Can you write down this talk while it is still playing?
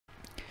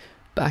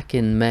Back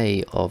in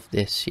May of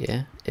this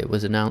year, it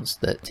was announced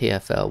that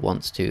TfL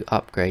wants to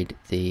upgrade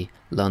the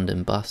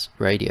London bus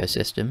radio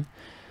system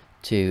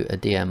to a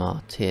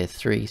DMR Tier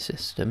 3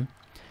 system,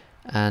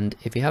 and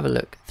if you have a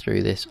look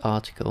through this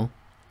article,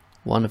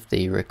 one of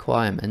the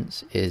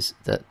requirements is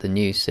that the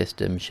new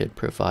system should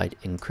provide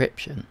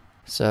encryption.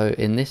 So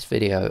in this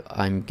video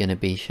I'm going to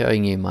be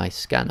showing you my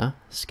scanner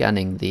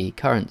scanning the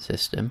current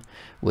system,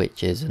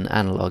 which is an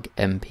analog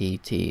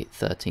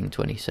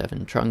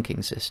MPT1327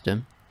 trunking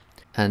system,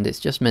 and it's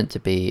just meant to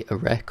be a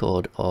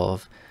record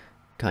of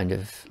kind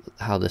of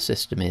how the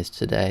system is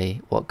today,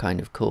 what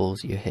kind of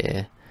calls you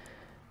hear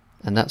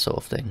and that sort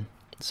of thing,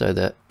 so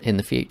that in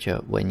the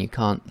future when you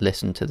can't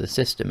listen to the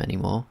system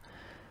anymore,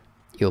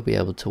 you'll be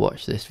able to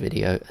watch this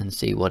video and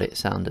see what it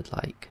sounded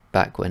like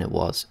back when it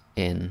was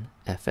in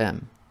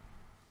FM.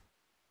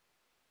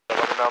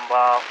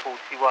 Number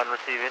 41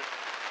 receiving.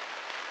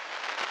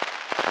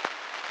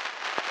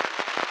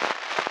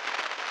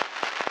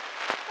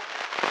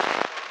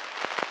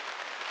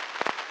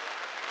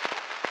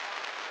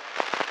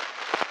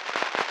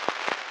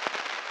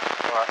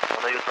 Alright, I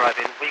know you're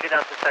driving. When you get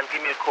down to the stand,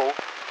 give me a call.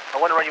 I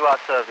want to run you out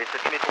of service, so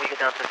give me a call when you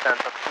get down to the stand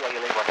so I can see what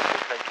you're running to.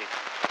 Thank you.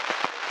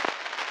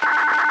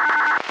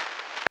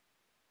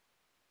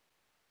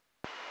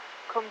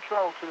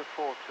 Control to the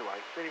 428.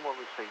 Does anyone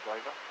receive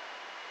over?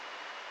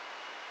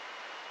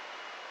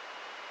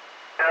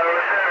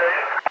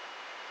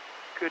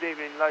 Good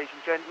evening, ladies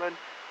and gentlemen.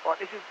 Right,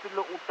 this is the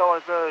little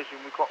diversion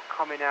we've got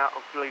coming out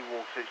of Blue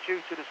Water. It's due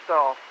to the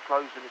staff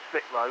closing the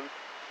slip road,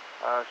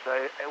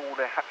 so all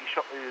the happy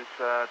shoppers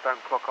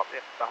don't clock up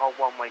the whole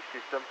one-way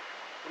system.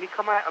 When you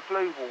come out of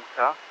Blue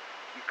Water,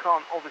 you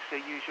can't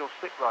obviously use your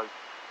slip road.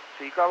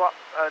 So you go up,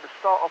 to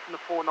start off on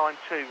the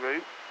 492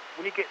 route.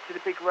 When you get to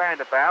the big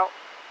roundabout,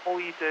 all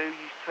you do,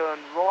 you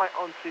turn right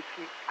onto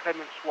St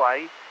Clement's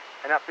Way,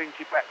 and that brings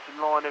you back to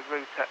line of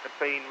route at the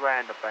Bean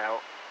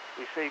roundabout.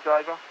 Received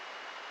over?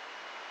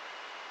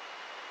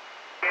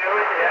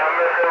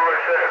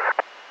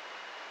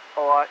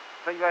 Alright,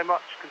 thank you very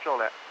much. Control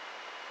that.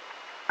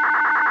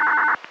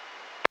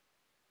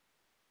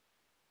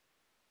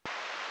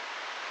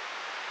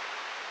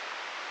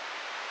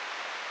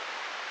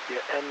 Yeah,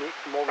 any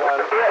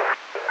mobile.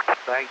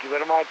 Thank you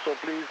very much. So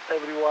please,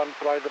 everyone,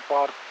 try to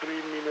depart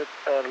 3 minutes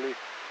early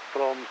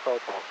from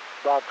Southport.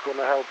 That's going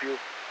to help you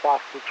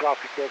pass the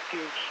traffic at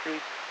King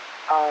Street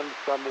and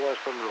some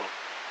Western Road.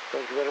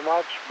 Thank you very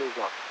much. Please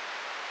on.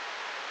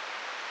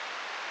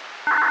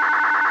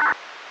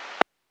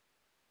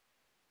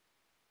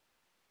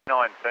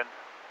 $9.10.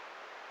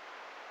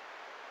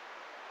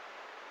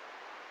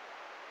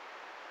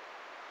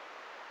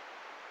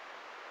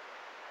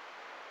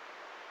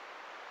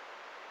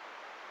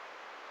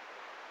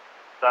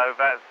 So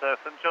that's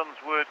St John's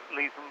Wood,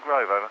 Leeson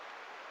Grove, over.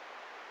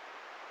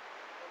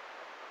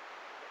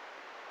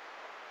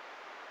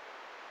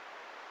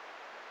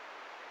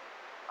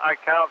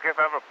 Okay, I'll get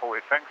that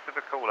reported. Thanks for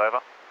the call,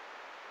 over.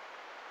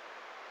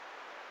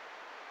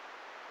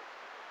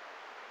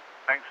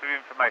 Thanks for the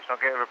information. I'll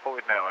get it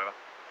reported now, over.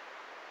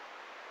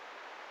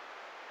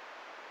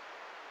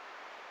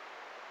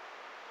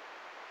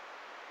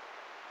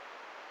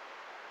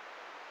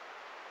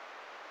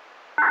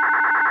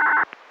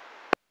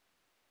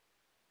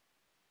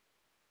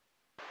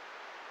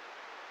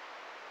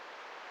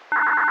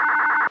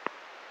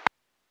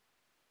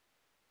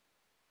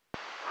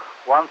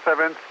 One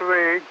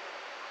 173.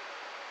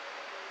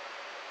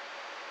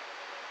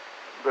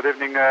 Good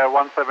evening,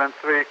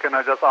 173. Can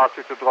I just ask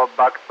you to drop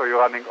back so you're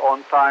running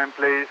on time,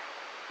 please?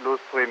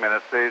 Lose 3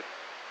 minutes, please.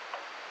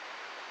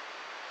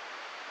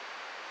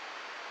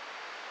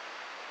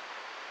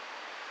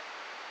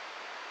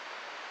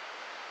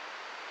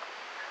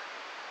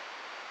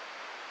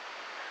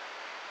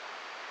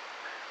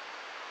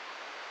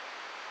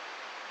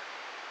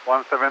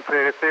 One 173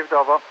 received,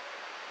 over.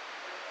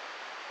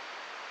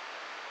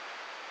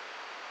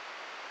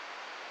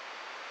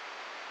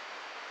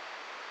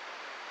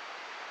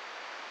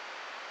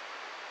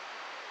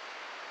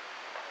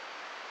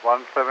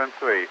 One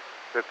 173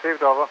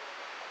 received, over.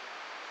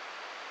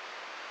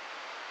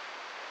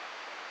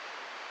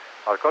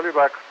 I'll call you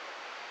back.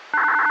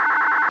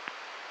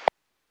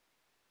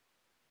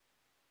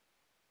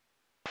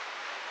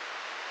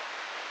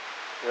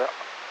 Yeah,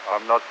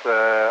 I'm not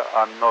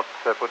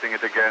putting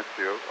it against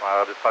you. I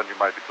understand you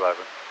might be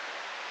driving.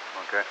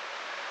 Okay.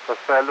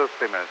 Just lose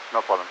 3 minutes,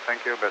 no problem.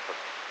 Thank you, better.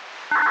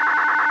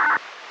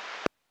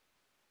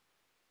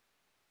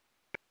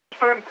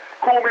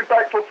 Call me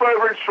back for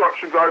further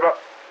instructions, over.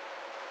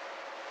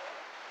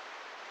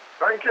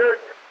 Thank you.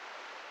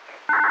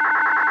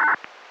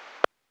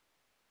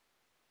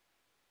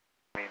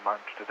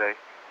 Munch today.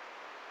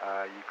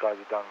 You guys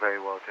have done very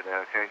well today,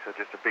 okay? So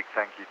just a big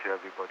thank you to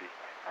everybody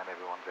and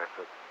everyone's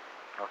effort.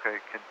 Okay,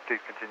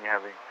 please continue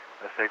having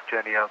a safe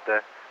journey out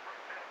there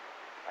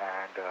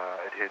and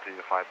adhere to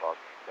your 5 bars.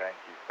 Thank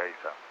you.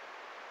 Peace out.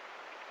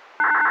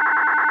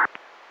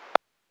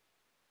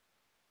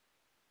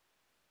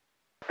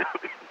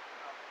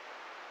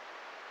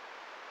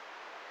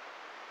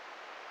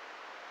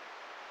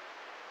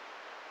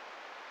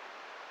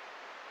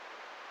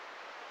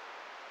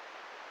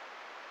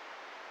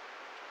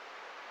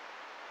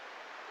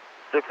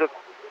 6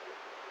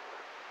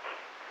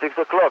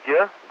 o'clock,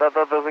 yeah? That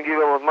doesn't give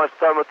us much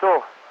time at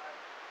all.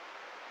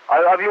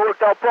 Have you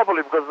worked out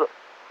properly? Because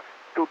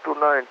 2 to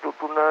 9,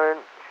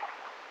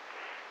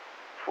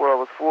 4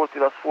 hours 40,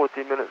 that's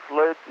 40 minutes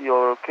late.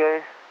 You're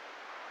okay.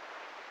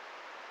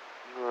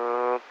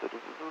 1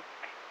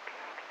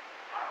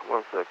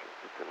 second.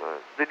 59.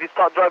 Did you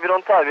start driving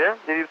on time, yeah?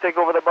 Did you take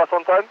over the bus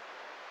on time?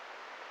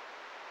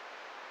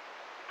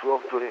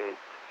 12:28.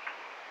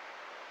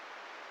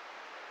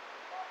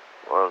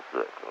 1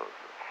 second.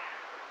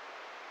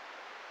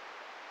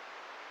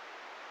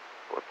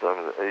 What time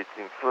is it?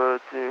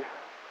 18:30.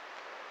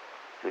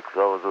 6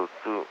 hours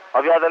 02.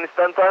 Have you had any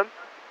stand time?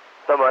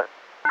 Come.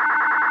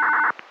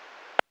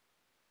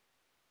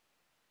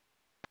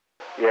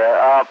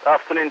 Yeah,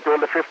 afternoon to all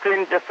the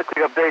 15. Just a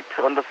quick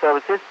update on the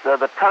services.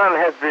 The tunnel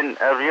has been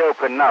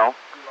reopened now,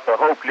 so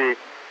hopefully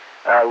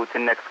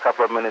within the next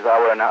couple of minutes,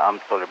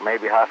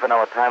 maybe half an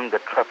hour time, the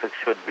traffic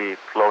should be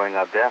flowing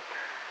up there.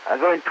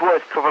 Going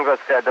towards Trafalgar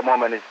Square at the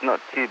moment is not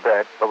too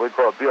bad, but we've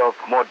got a bit of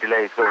more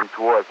delays going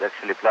towards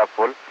actually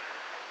Blackpool.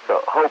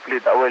 So hopefully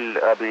that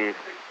will be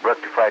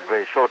rectified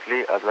very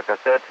shortly. As like I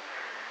said,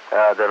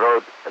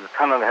 the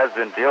tunnel has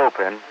been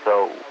reopened,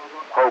 so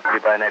hopefully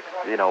by next,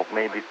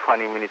 maybe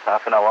 20 minutes,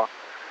 half an hour,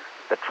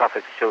 the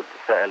traffic should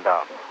settle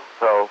down.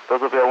 So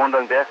those of you who are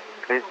wondering there,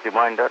 please be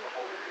mind that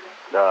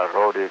the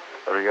road is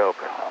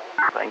reopened.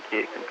 Thank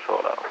you,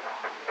 controller.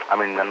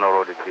 No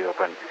road is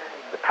reopened.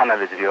 The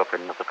tunnel is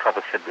reopened, so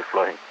traffic should be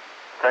flowing.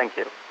 Thank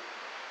you.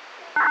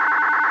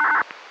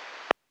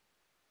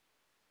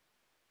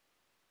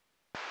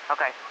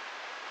 Okay.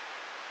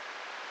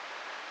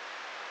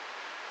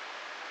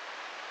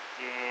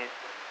 Yes.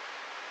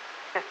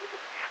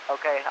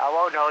 Okay, I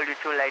won't hold you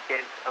too late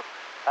then.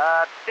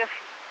 Just...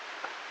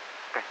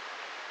 Okay.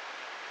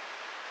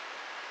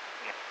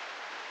 Yeah.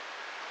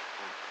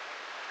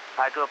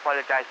 I do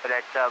apologize for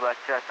that, sir, but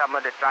some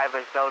of the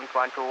drivers don't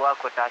want to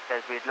work with us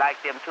as we'd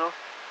like them to.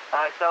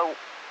 So,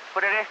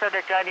 for the rest of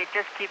the journey,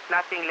 just keep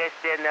nothing less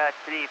than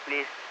 3,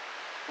 please.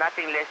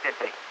 Nothing less than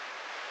 3.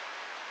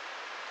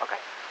 Okay.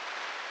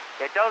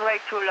 Yeah, don't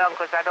wait too long,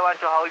 because I don't want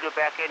to hold you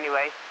back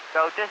anyway.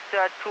 So just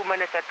 2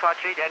 minutes at Cross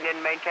Street and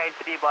then maintain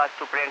 3 bars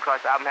to Brent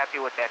Cross. I'm happy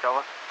with that,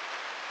 over.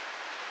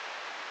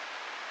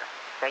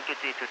 Thank you,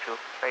 322.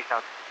 Face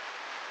out.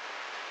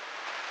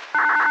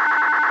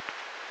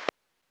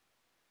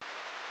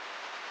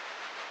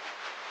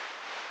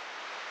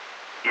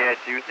 Yes,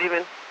 you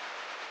receiving?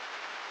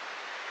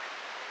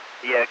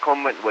 Yeah,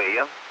 Convent Way,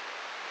 yeah?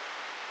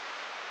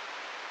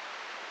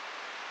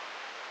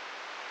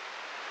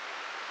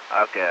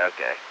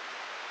 Okay.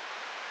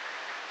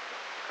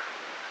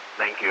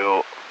 Thank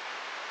you.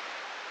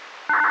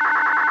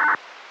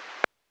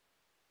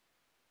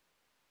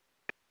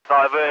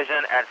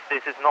 Diversion, as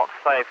this is not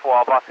safe for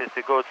our buses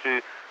to go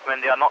through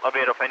when they are not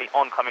aware of any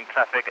oncoming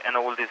traffic and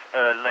all these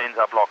lanes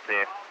are blocked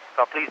here.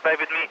 So please bear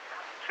with me.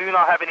 Soon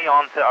I have any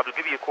answer, I will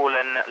give you a call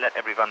and let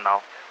everyone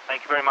know.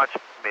 Thank you very much.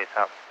 Base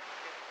out.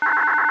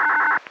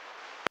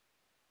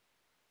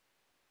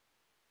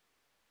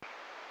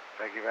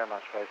 Thank you very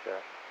much, bye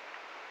sir.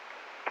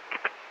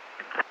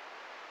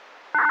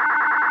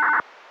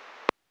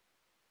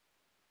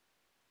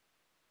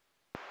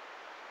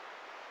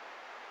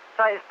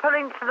 So it's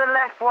pulling to the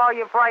left while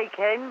you're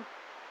braking,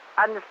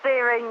 and the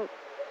steering...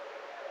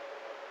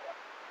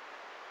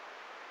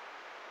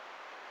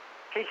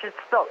 She should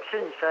stop,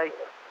 shouldn't she?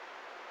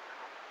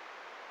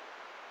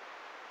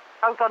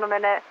 Hold on a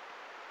minute.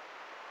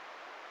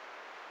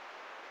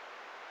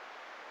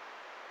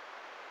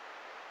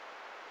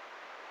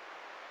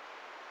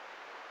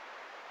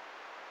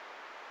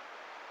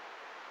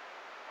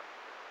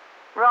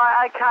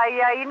 Right, okay,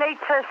 yeah, you need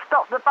to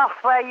stop the bus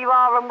where you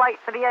are and wait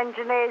for the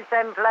engineers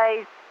then,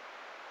 please.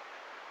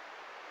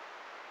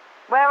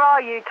 Where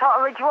are you?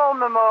 Totteridge War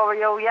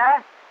Memorial,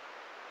 yeah?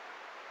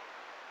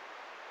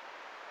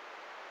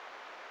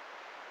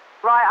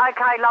 Right,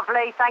 okay,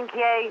 lovely, thank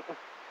you.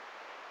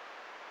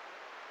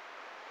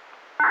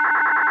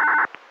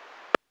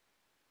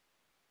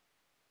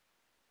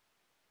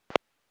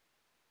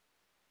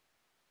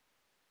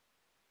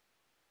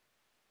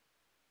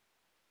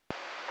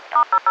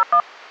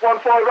 One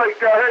 158,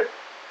 go ahead.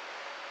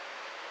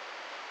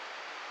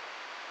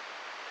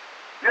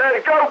 Yeah,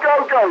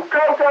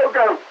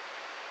 go.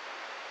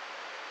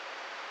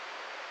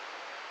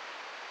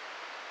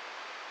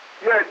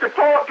 Yeah,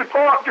 depart.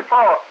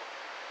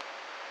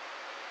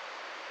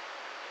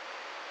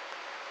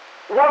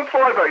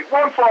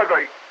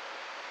 158.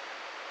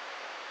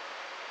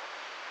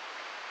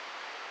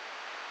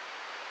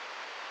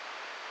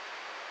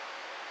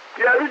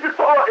 Yeah, who's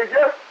departed,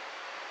 yeah?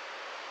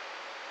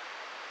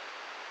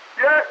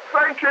 Yeah,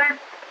 thank you.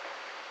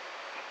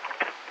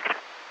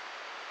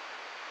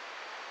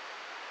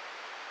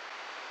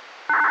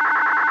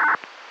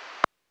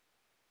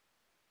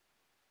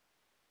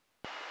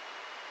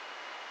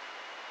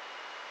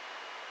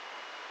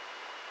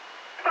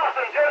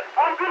 Passenger,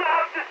 I'm going to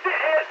have to sit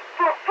here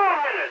for 4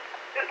 minutes.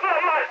 It's not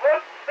my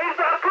fault. It's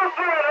our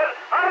controller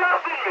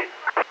harassing me.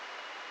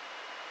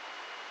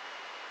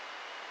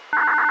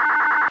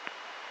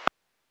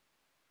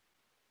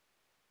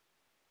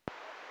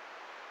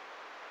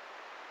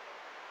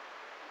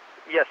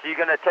 Yes, you're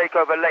going to take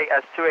over late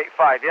as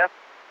 285, yeah?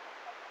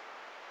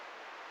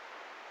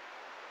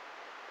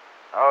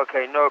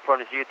 Okay, no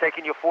problem. So you're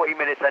taking your 40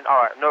 minutes and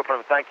alright, no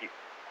problem, thank you.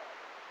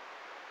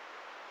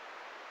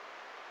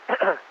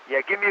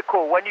 Yeah, give me a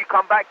call. When you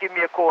come back, give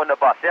me a call on the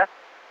bus, yeah?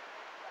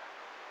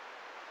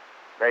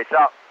 Race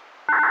up.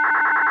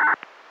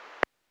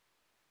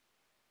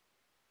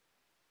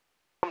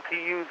 To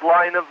use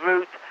line of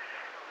route.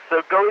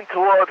 So going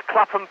towards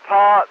Clapham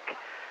Park,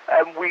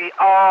 and we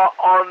are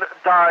on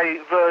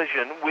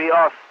diversion. We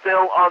are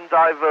still on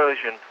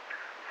diversion.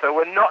 So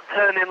we're not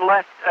turning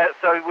left,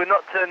 we're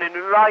not turning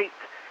right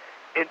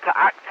into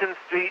Acton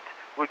Street.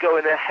 We're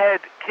going ahead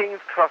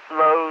King's Cross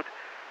Road,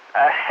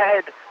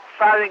 ahead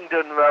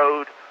Farringdon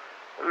Road,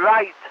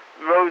 right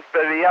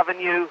Rosebery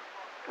Avenue,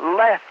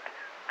 left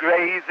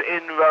Gray's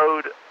Inn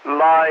Road,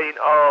 line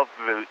of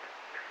route.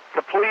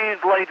 So please,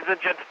 ladies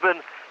and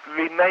gentlemen,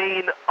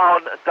 remain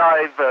on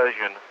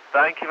diversion.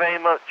 Thank you very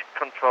much.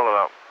 Controller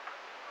out.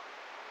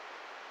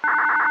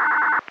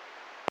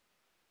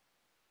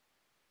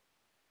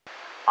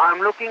 I'm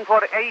looking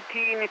for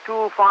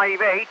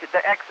 18258,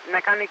 the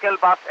ex-mechanical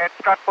bus at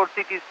Stratford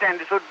City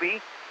Stand should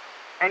be.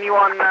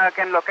 Anyone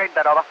can locate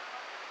that, over.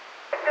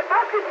 The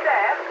bus is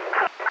there.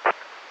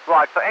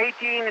 Right, so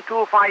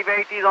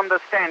 18258 is on the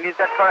stand, is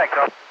that correct,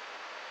 sir?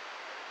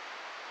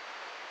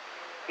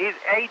 Is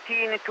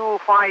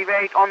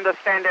 18258 on the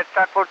stand at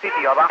Stratford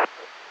City, over?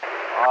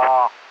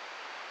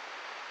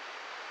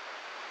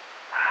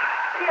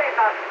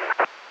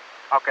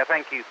 Okay,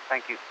 thank you,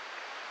 thank you.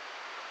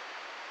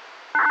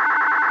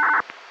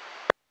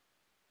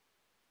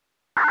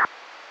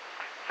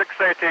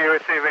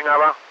 Receiving,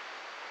 over.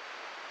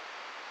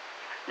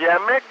 Yeah,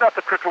 make that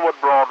the Cricklewood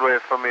Broadway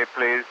for me,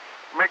 please.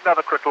 Make that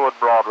the Cricklewood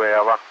Broadway,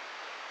 over.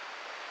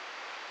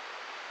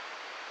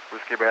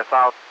 Whiskey Bay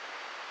South.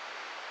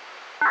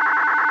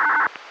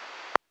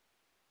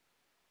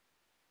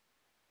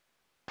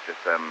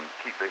 Just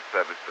keep the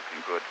service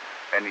looking good.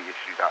 Any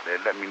issues out there,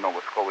 let me know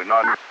what's going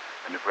on,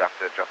 and if we have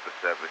to adjust the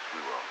service,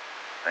 we will.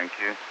 Thank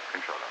you.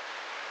 Controller.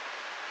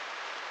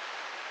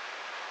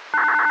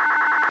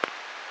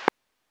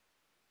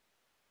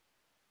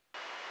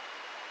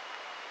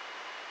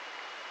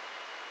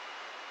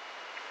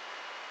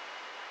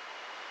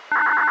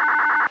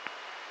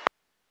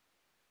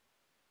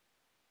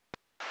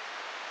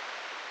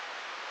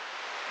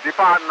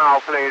 Depart now,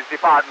 please.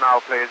 Depart now,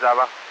 please,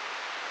 over.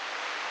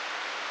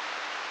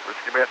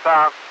 Whiskey Bay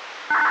South.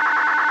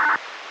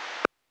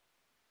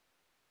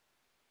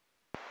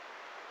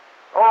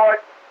 Alright,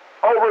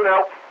 over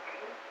now.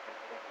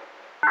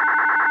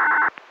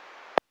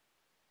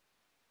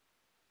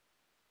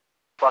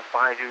 Bus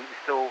behind you is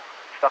still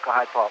stuck at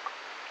Hyde Park.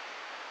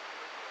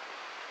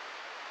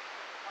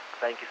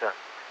 Thank you, sir.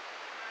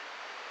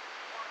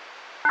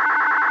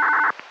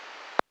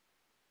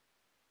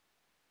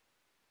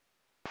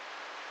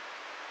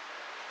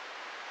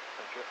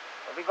 Thank you.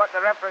 Have you got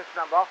the reference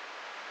number?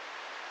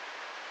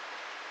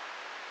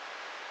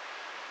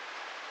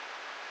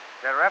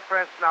 The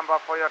reference number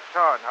for your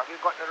turn. Have you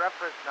got the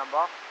reference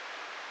number?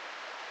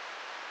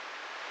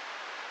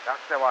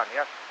 That's the one,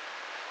 yes.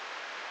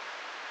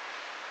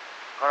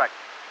 Correct.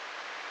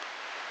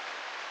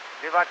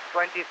 Divot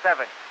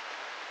 27.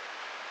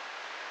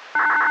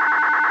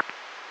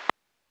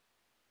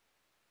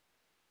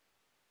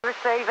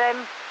 Receive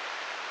him.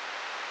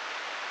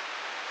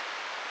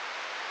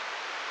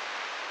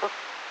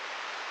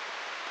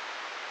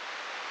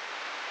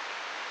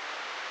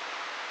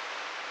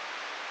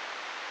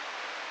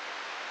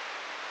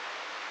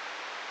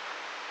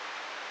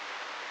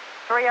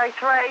 Three oh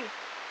three.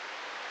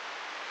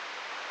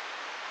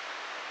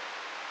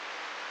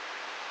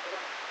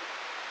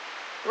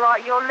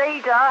 Right, your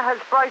leader has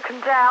broken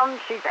down.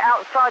 She's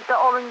outside the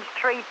Orange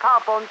Tree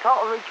pub on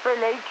Totteridge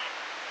Village.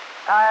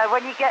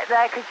 When you get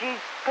there, could you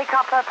pick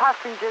up her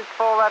passengers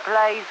for her,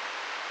 please?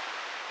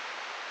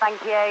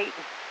 Thank you.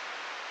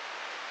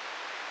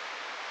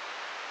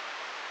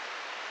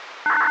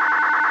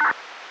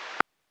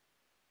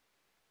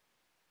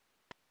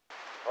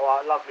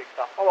 Alright, lovely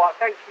stuff. Alright,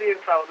 thanks for the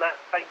info on that.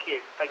 Thank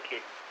you, thank you.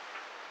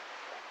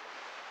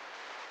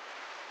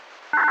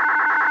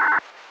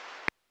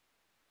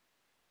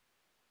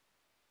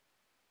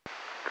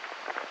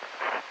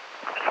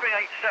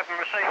 387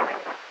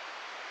 received.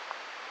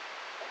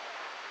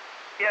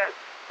 Yeah,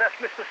 that's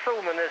Mr.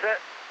 Sulman, is it?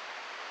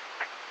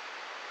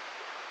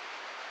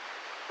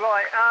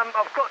 Right,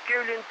 I've got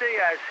Julian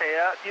Diaz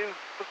here. You've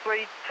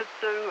agreed to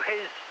do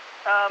his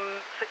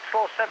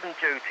 647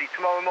 duty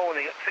tomorrow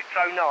morning at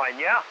 6:09,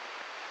 yeah?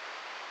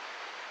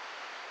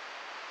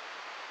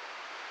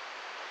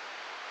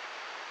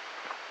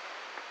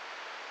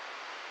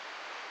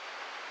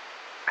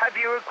 Have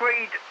you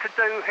agreed to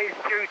do his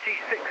duty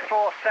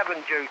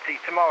 647 duty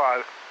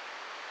tomorrow?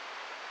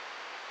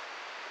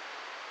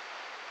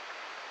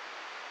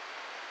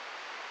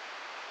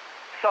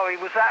 Sorry,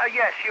 was that a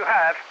yes? You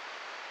have?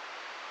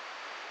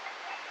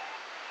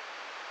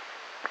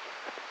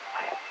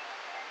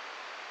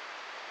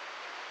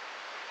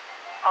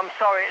 I'm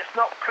sorry, it's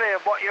not clear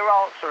what your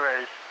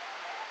answer is.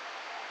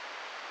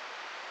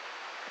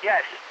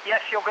 Yes,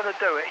 yes, you're going to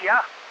do it, yeah?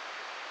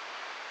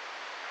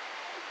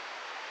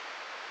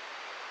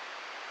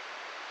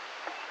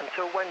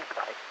 Until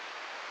Wednesday?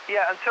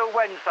 Yeah, until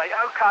Wednesday.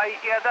 Okay,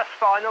 yeah, that's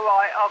fine, all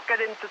right. I'll get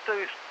him to do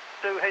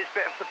his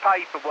bit of the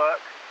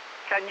paperwork.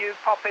 Can you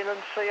pop in and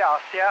see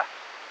us, yeah?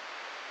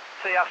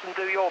 See us and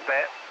do your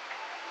bit.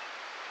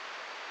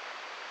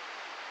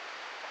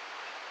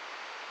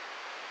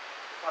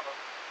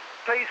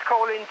 Please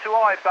call into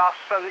iBus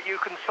so that you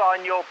can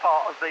sign your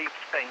part of the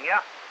thing,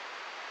 yeah?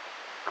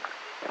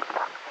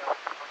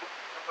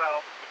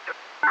 Well...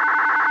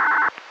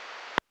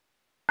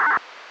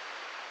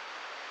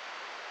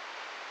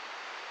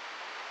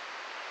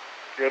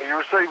 Yeah, you're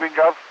receiving,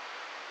 Gov.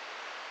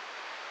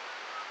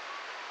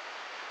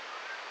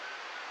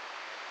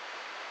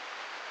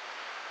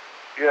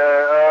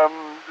 Yeah,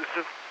 this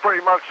is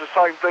pretty much the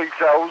same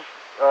details.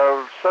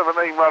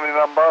 17 running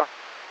number,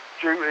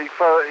 duty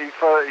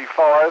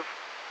 3035.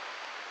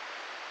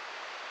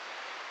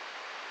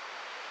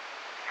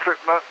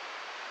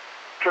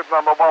 Trip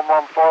number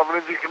 115,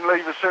 and if you can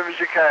leave as soon as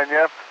you can,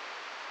 yeah?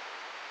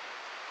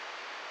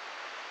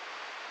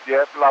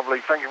 Yeah, lovely.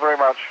 Thank you very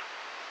much.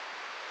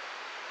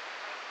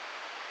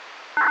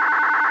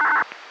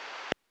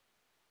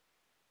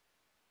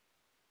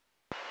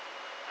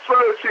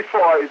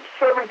 '35,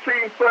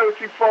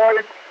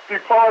 17:35,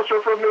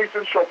 departure from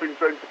Neaton Shopping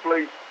Centre,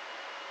 please.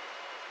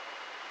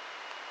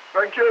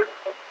 Thank you.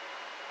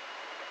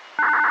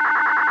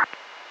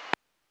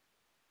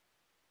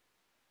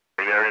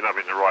 Area,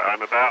 nothing to write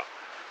home about,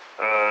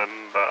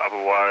 but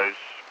otherwise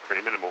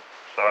pretty minimal.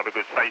 So have a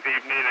good safe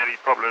evening. Any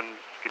problems,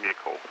 give me a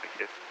call. Thank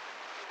you.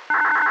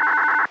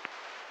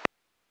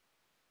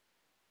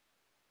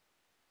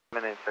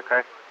 Minutes,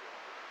 okay?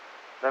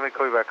 Let me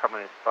call you back a couple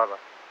minutes. Bye-bye.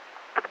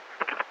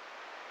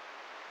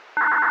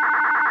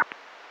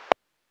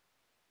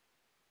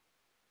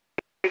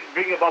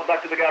 Bring your bus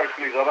back to the garage,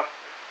 please, over.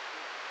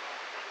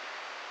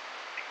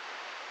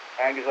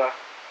 Angus,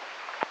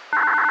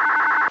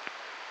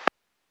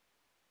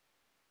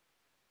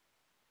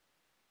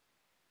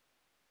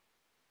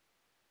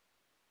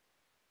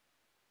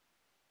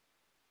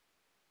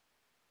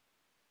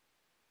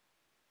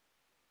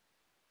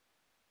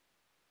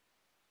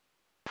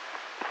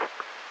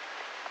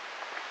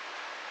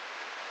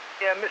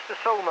 Yeah, Mr.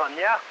 Sulman,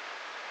 yeah?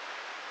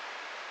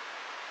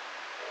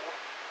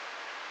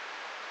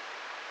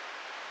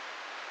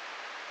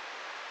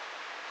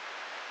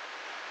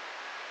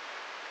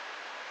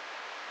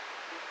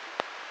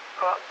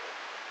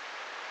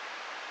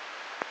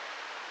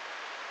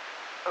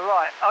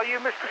 Right, are you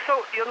Mr.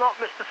 You're not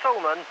Mr.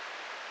 Sulman?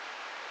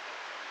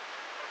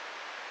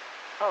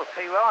 Oh,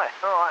 P. Right.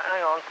 All right,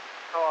 hang on.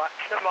 All right,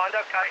 never mind,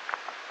 okay.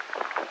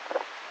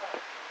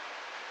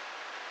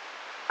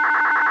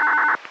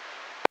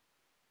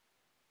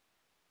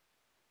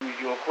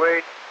 your way.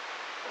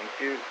 Thank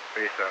you.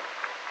 Peace out.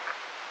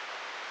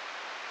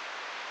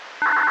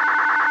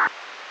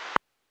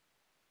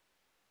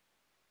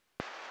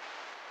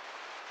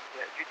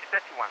 Yeah, duty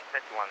 31,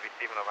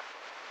 receiving over.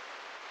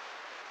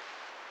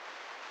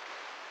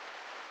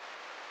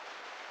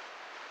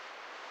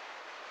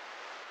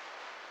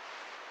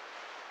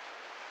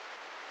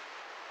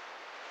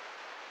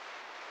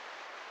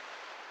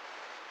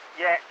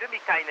 Yeah, do me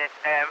kindness,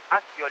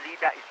 as your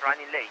leader is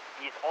running late,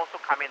 he's also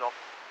coming off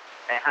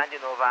and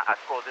handing over a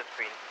the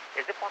screen.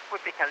 Is it possible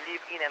if he can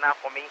leave in and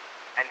out for me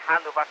and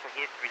hand over to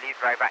his relief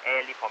driver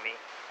early for me,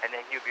 and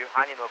then he'll be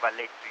handing over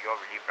late to your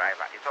relief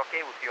driver? It's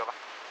okay with you, over?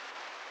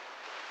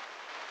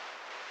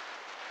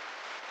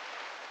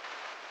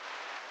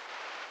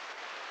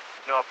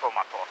 No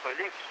problem at all. So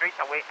leave straight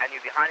away and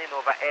you'll be handing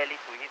over early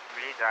to his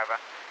relief driver,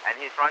 and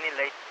he's running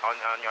late on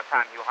your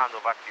time, you hand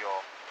over to your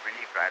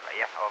relief driver.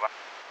 Yeah, over.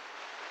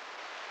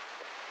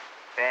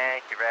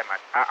 Thank you very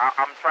much.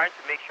 I'm trying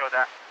to make sure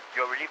that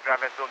your relief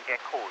drivers don't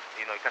get cold,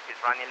 because it's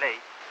running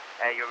late.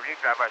 Your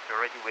relief driver is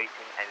already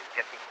waiting and it's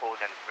getting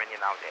cold and it's raining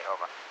out there.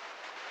 Over.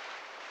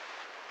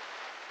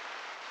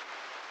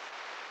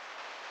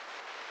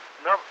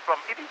 No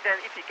problem.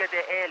 If you get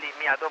there early,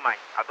 I don't mind.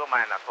 I don't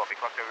mind at all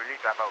because your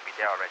relief driver will be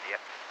there already.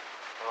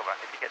 Yeah? Over.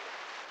 If you get there.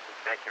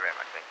 Thank you very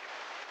much. Thank you.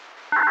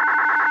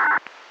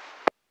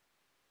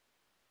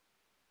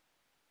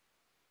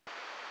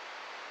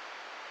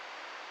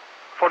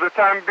 For the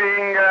time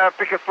being,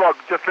 pick a slot.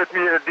 Just let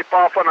me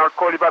depart and I'll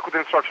call you back with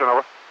instruction,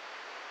 over.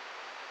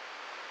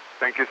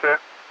 Thank you, sir.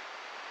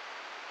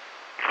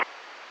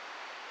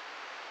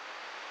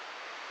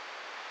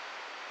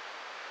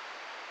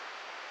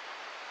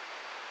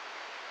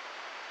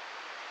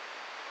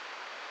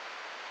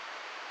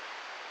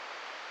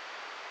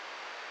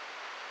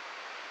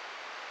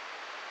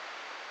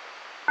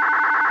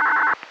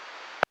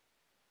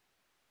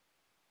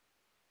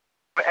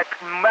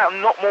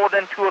 Not more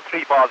than 2 or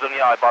 3 bars on the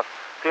iBus.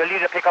 So you'll need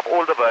to pick up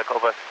all the work.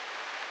 Over.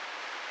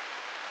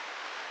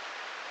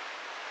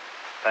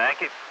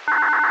 Thank you.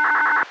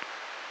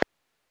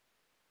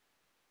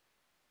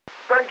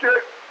 Thank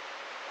you.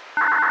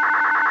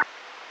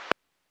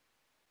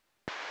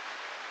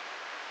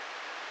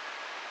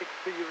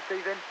 Are you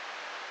receiving?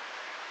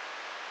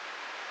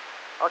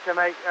 Okay,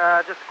 mate,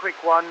 just a quick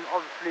one.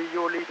 Obviously,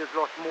 your leader's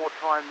lost more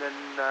time than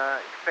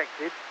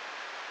expected.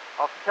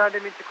 I've turned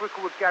him into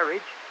Cricklewood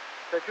Garage,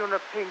 so if you want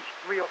to pinch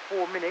 3 or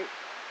 4 minutes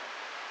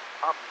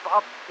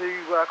up to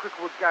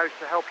Cricklewood Garage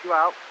to help you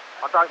out,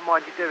 I don't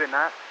mind you doing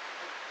that.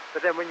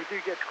 But then when you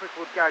do get to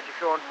Cricklewood Garage, if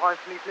you're on time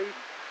for me, please.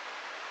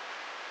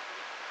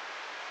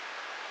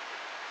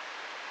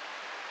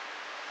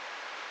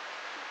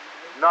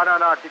 No,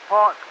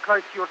 depart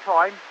close to your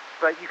time,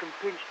 but you can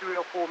pinch 3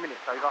 or 4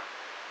 minutes, over.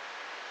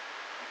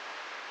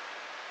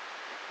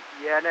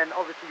 Yeah, and then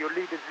obviously your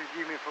leader's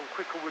resuming from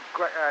Cricklewood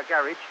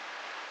Garage.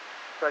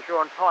 So if you're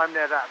on time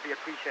there, that'd be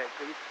appreciated,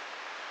 please.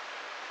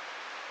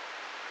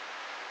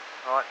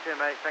 Alright, cheers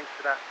mate, thanks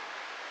for that.